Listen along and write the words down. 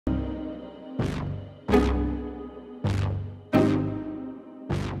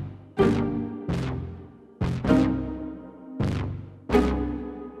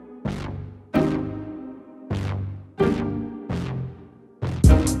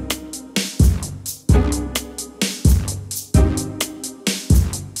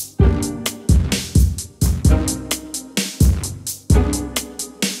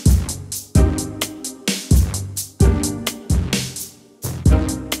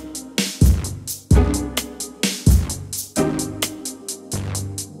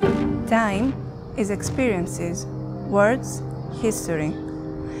Time is experiences, words, history.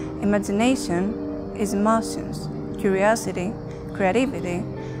 Imagination is emotions, curiosity, creativity,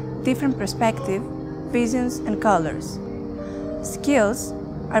 different perspective, visions and colors. Skills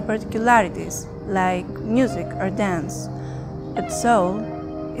are particularities like music or dance, but soul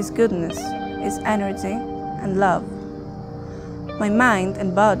is goodness, is energy and love. My mind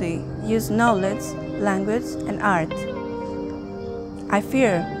and body use knowledge, language and art. I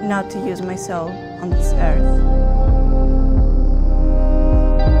fear not to use my soul on this earth.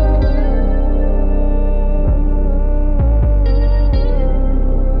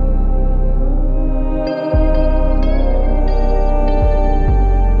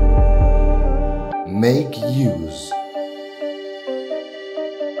 Make use.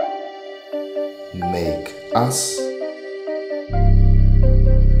 Make us.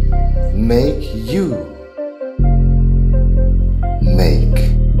 Make you. Make.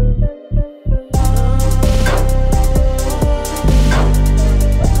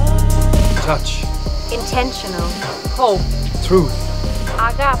 Touch. Intentional. Hope. Truth.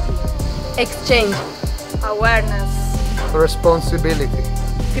 Agapi. Exchange. Awareness. Responsibility.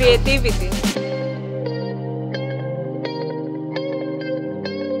 Creativity.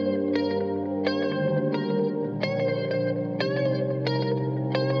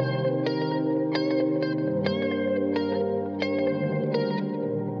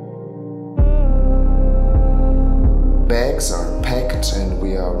 Bags are packed and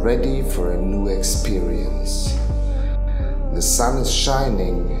we are ready for a new experience. The sun is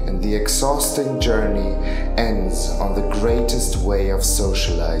shining and the exhausting journey ends on the greatest way of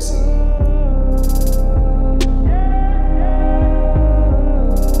socializing.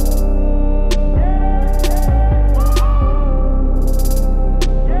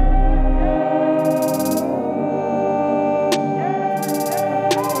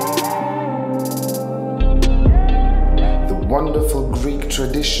 Wonderful Greek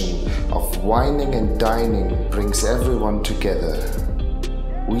tradition of wining and dining brings everyone together.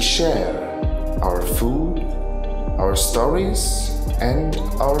 We share our food, our stories, and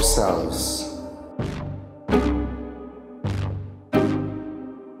ourselves.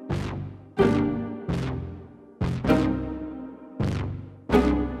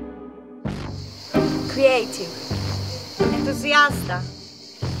 Creative. Enthusiasta.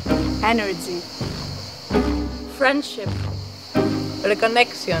 Energy. Friendship.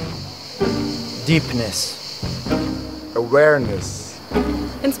 Reconnection. Deepness. Awareness.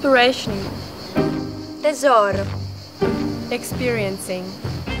 Inspiration. Tesoro. Experiencing.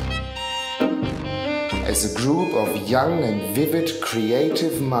 As a group of young and vivid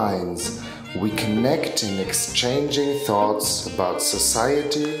creative minds, we connect in exchanging thoughts about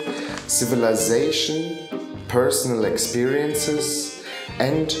society, civilization, personal experiences,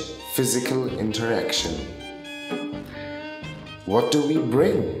 and physical interaction. What do we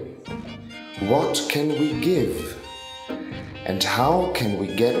bring? What can we give? And how can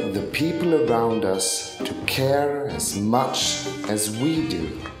we get the people around us to care as much as we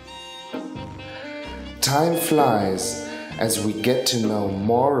do? Time flies as we get to know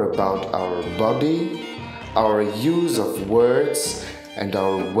more about our body, our use of words, and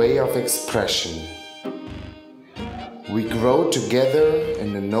our way of expression. We grow together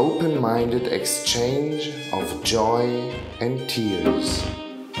in an open-minded exchange of joy and tears.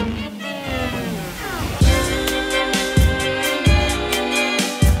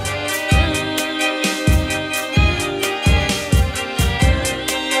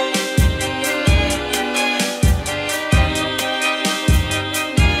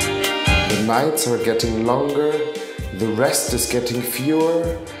 The nights are getting longer, the rest is getting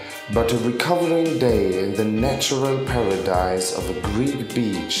fewer, but a recovering day in the natural paradise of a Greek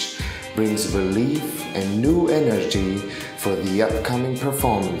beach brings relief and new energy for the upcoming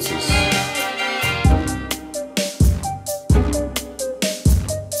performances.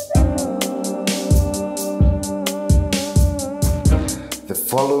 The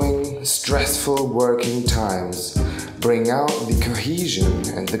following stressful working times bring out the cohesion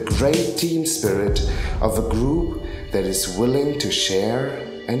and the great team spirit of a group that is willing to share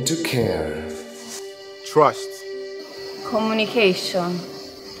and to care. Trust. Communication.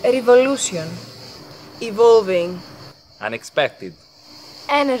 Revolution. Evolving. Unexpected.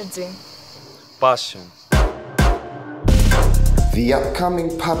 Energy. Passion. The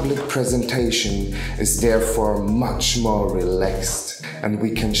upcoming public presentation is therefore much more relaxed, and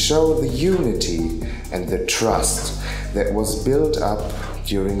we can show the unity and the trust that was built up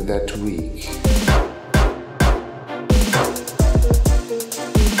during that week.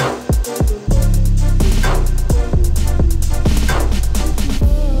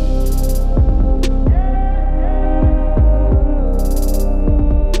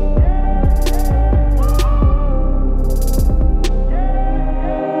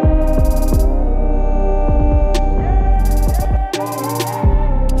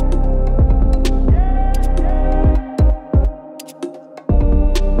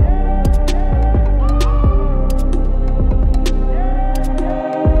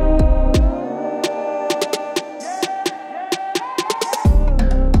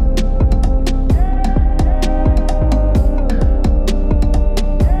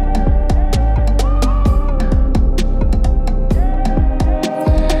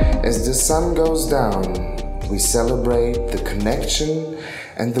 the sun goes down, we celebrate the connection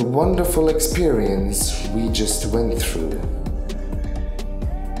and the wonderful experience we just went through.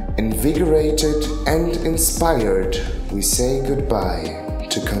 Invigorated and inspired, we say goodbye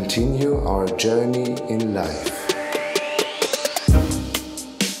to continue our journey in life.